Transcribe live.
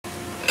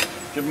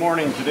Good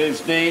morning. Today's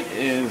date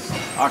is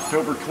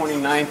October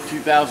 29th,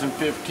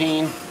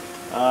 2015.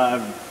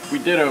 We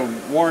did a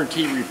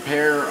warranty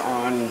repair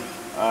on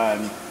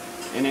an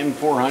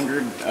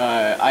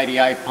M400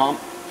 IDI pump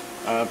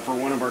for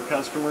one of our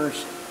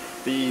customers.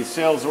 The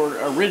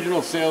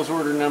original sales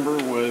order number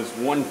was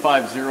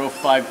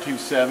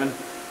 150527.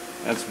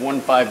 That's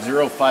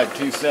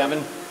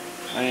 150527,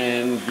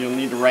 and you'll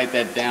need to write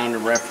that down to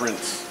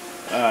reference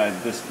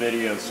this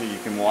video so you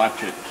can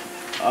watch it.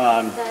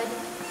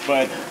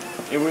 But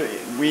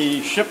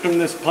we shipped them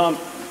this pump,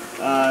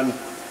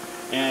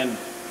 and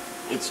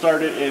it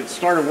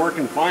started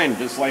working fine,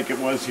 just like it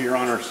was here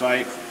on our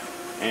site.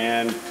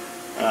 And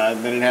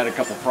then it had a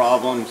couple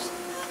problems,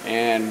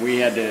 and we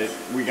got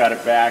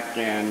it back,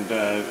 and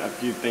a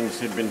few things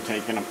had been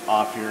taken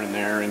off here and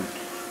there, and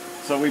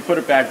so we put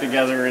it back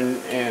together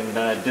and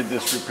did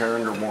this repair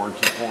under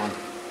warranty for them.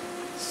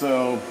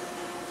 So,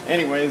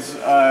 anyways,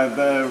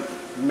 the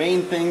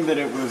main thing that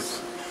it was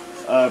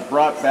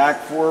brought back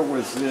for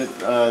was that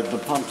the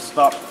pump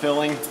stopped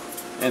filling,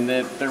 and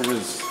that there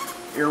was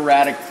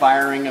erratic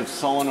firing of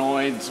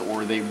solenoids,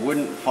 or they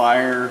wouldn't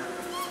fire.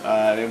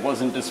 It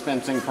wasn't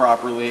dispensing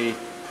properly,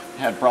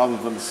 had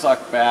problems with the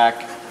suck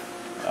back,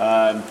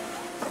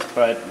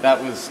 but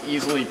that was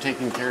easily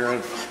taken care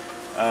of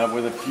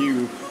with a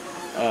few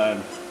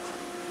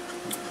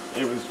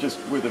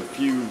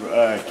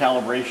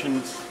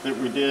calibrations that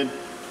we did,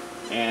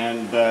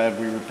 and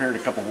we repaired a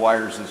couple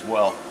wires as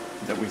well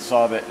that we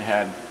saw that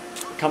had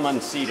come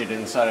unseated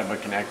inside of a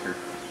connector.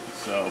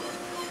 So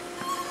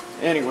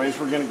anyways,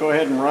 we're going to go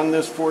ahead and run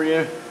this for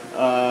you,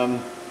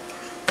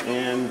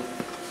 and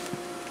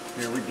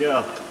here we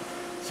go.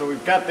 So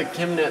we've got the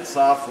ChemNet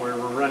software.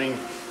 We're running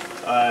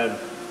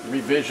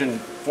revision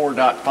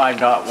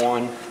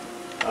 4.5.1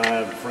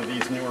 for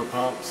these newer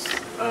pumps.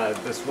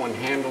 This one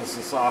handles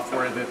the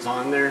software that's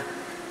on there.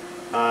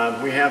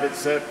 We have it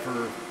set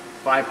for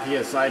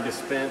 5 psi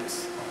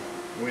dispense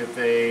with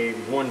a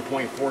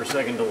 1.4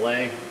 second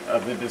delay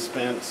of the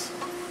dispense,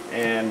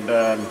 and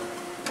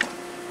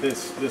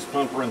this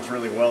pump runs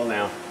really well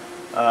now.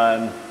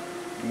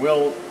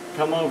 We'll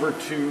come over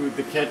to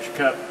the catch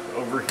cup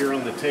over here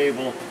on the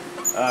table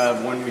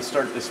when we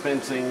start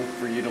dispensing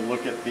for you to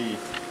look at the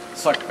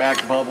suck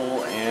back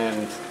bubble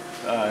and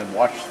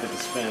watch the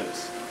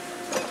dispense.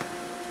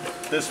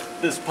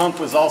 This pump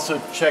was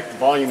also checked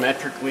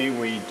volumetrically.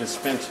 We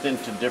dispensed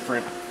into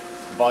different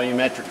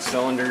volumetric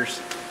cylinders,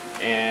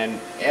 and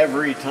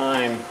every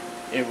time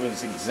it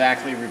was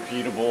exactly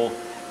repeatable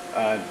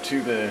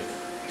to the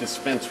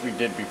dispense we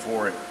did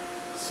before it.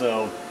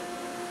 So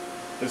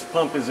this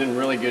pump is in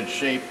really good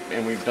shape,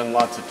 and we've done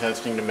lots of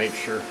testing to make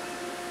sure.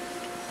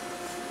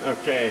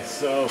 Okay,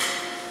 so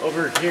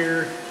over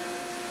here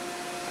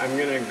I'm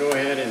going to go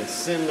ahead and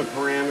send the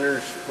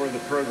parameters for the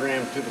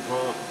program to the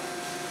pump.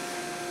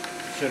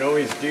 Should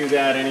always do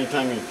that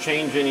anytime you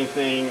change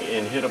anything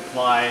and hit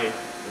apply.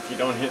 If you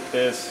don't hit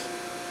this,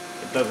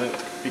 it doesn't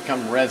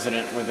become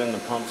resident within the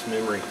pump's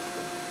memory.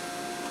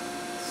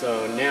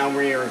 So now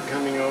we are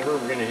coming over,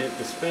 we're going to hit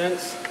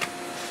dispense,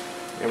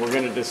 and we're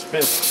going to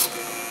dispense.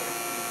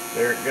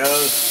 There it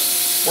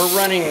goes. We're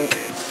running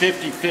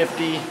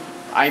 50/50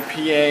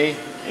 IPA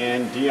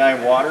and DI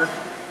water.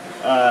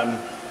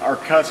 Our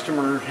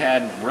customer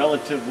had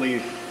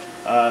relatively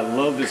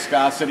low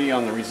viscosity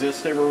on the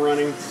resist they were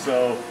running,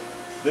 so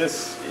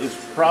this is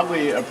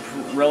probably a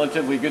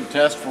relatively good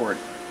test for it.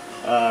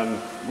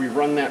 We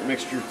run that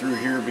mixture through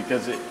here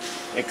because it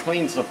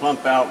cleans the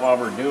pump out while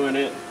we're doing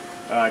it,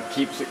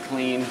 keeps it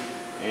clean,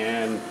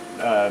 and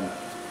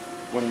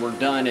when we're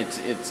done,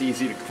 it's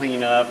easy to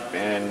clean up,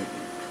 and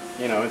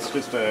you know, it's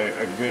just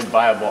a good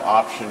viable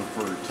option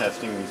for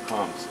testing these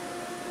pumps.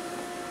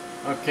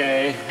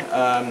 Okay,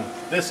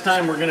 this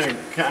time we're going to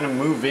kind of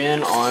move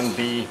in on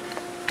the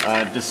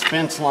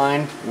dispense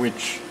line,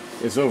 which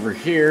is over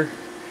here.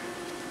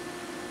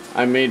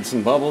 I made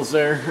some bubbles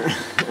there,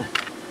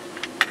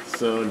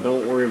 so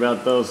don't worry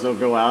about those, they'll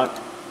go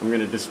out. I'm going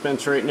to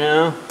dispense right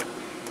now.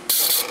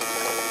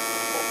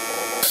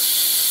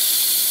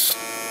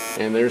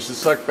 And there's the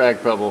suck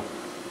back bubble.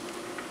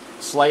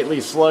 Slightly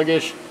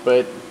sluggish,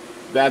 but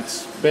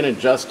that's been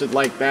adjusted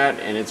like that,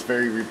 and it's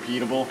very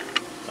repeatable.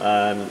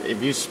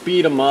 If you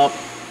speed them up,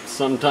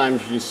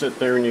 sometimes you sit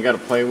there and you got to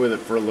play with it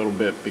for a little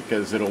bit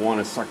because it'll want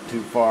to suck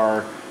too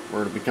far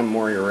or it'll become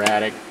more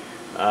erratic.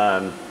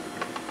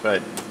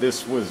 But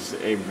this was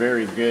a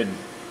very good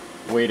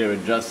way to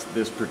adjust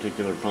this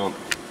particular pump.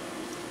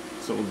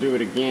 So we'll do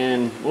it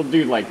again. We'll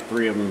do like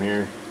 3 of them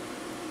here.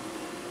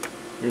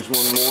 Here's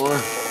one more.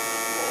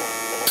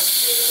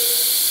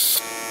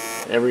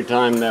 Every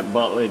time that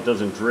bottle, it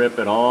doesn't drip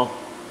at all.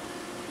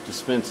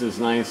 Dispenses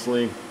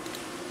nicely.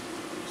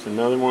 There's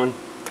another one.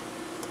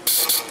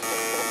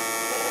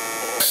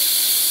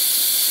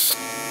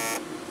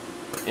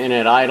 And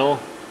at idle,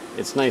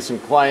 it's nice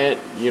and quiet.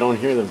 You don't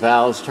hear the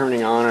valves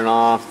turning on and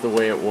off the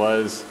way it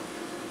was.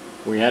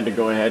 We had to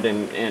go ahead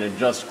and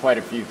adjust quite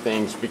a few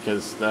things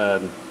because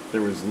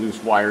there was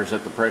loose wires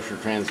at the pressure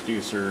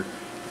transducer,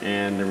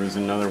 and there was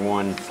another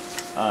one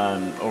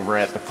over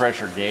at the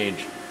pressure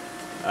gauge.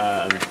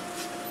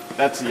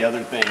 That's the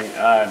other thing.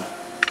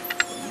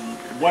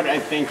 What I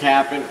think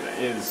happened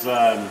is,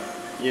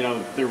 you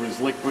know, there was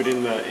liquid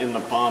in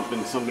the pump,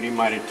 and somebody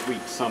might have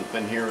tweaked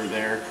something here or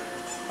there.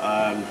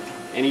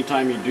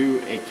 Anytime you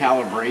do a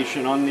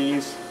calibration on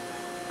these,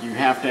 you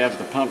have to have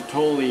the pump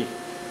totally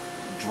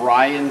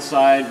dry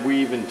inside. We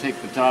even take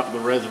the top of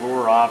the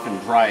reservoir off and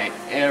dry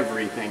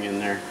everything in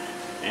there,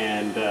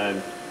 and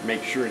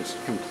make sure it's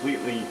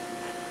completely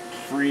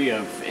free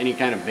of any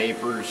kind of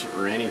vapors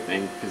or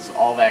anything, because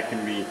all that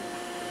can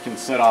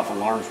set off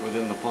alarms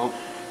within the pump.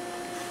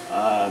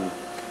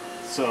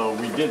 So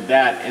we did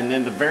that, and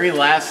then the very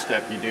last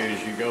step you do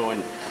is you go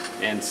and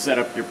set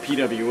up your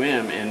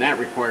PWM, and that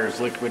requires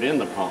liquid in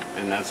the pump,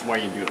 and that's why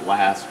you do it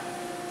last.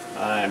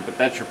 But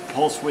that's your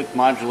pulse width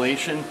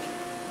modulation,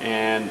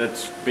 and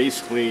that's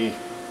basically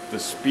the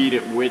speed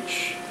at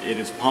which it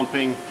is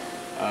pumping,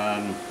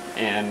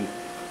 and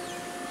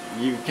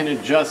you can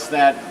adjust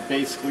that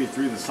basically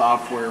through the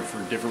software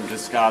for different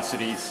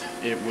viscosities.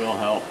 It will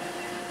help.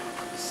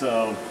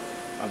 So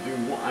I'm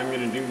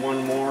going to do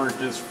one more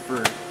just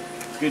for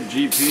good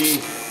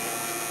GP.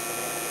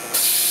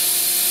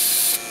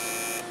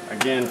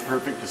 Again,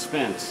 perfect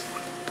dispense.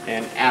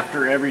 And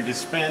after every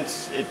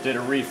dispense, it did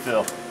a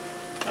refill.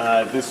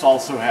 This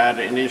also had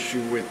an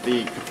issue with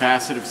the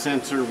capacitive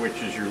sensor,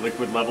 which is your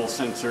liquid level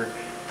sensor,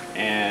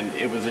 and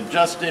it was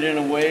adjusted in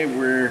a way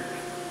where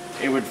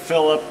it would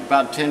fill up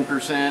about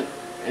 10%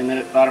 and then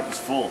it thought it was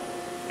full.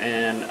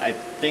 And I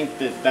think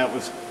that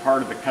was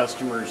part of the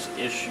customer's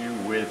issue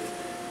with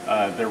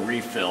the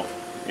refill.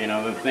 You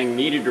know, the thing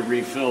needed to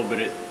refill, but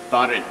it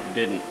thought it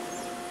didn't.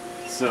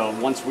 So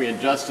once we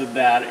adjusted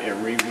that, it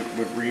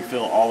would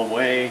refill all the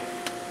way,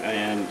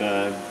 and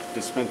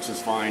dispense is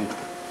fine.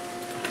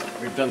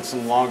 We've done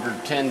some longer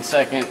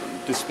 10-second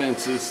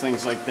dispenses,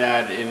 things like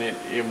that, and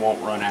it won't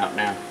run out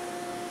now.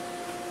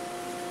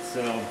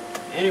 So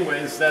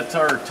anyways, that's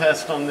our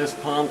test on this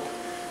pump.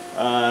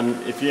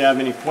 If you have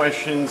any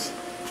questions,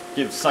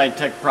 give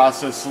Sitek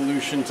Process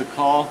Solutions a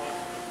call.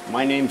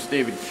 My name's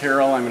David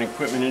Carroll. I'm an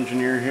equipment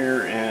engineer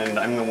here, and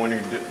I'm the one who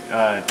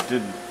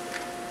did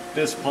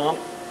this pump.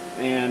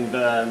 And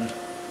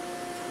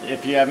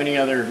if you have any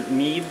other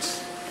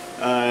needs,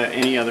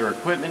 any other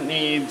equipment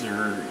needs,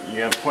 or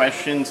you have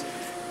questions,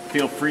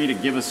 feel free to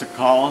give us a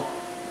call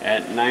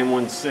at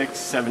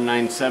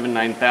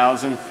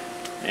 916-797-9000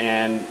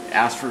 and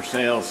ask for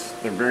sales.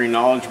 They're very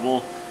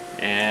knowledgeable,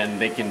 and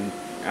they can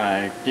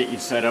get you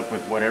set up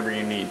with whatever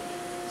you need.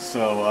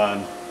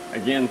 So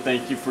again,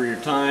 thank you for your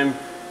time,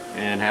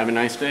 and have a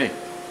nice day.